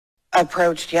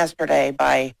approached yesterday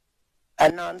by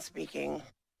a non-speaking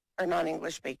or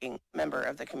non-English speaking member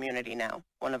of the community now,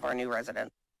 one of our new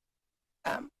residents,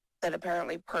 that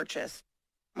apparently purchased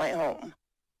my home.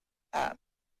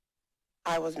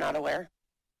 I was not aware.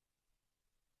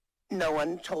 No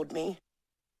one told me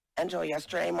until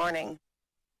yesterday morning.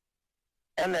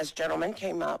 And this gentleman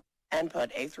came up and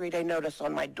put a 3-day notice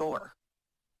on my door.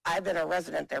 I've been a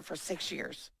resident there for 6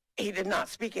 years. He did not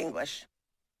speak English.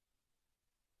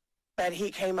 But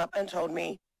he came up and told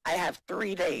me I have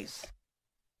 3 days.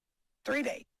 3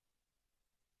 days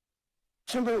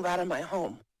to move out of my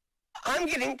home. I'm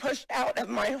getting pushed out of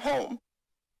my home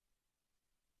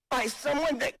by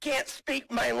someone that can't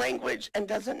speak my language and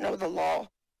doesn't know the law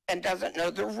and doesn't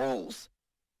know the rules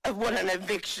of what an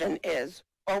eviction is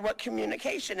or what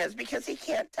communication is, because he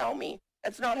can't tell me.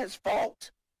 It's not his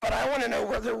fault. But I want to know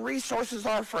where the resources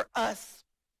are for us,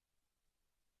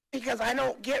 because I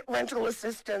don't get rental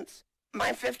assistance.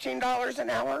 My $15 an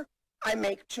hour, I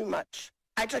make too much.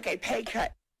 I took a pay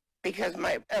cut because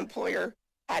my employer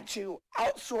had to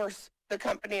outsource the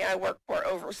company I work for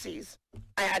overseas.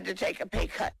 I had to take a pay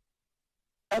cut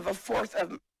of a fourth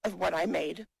of what I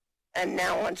made. And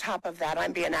now on top of that,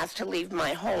 I'm being asked to leave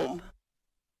my home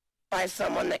by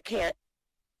someone that can't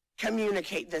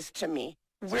communicate this to me.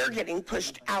 We're getting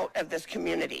pushed out of this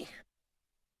community.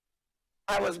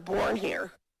 I was born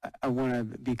here. I want to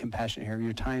be compassionate here.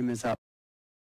 Your time is up.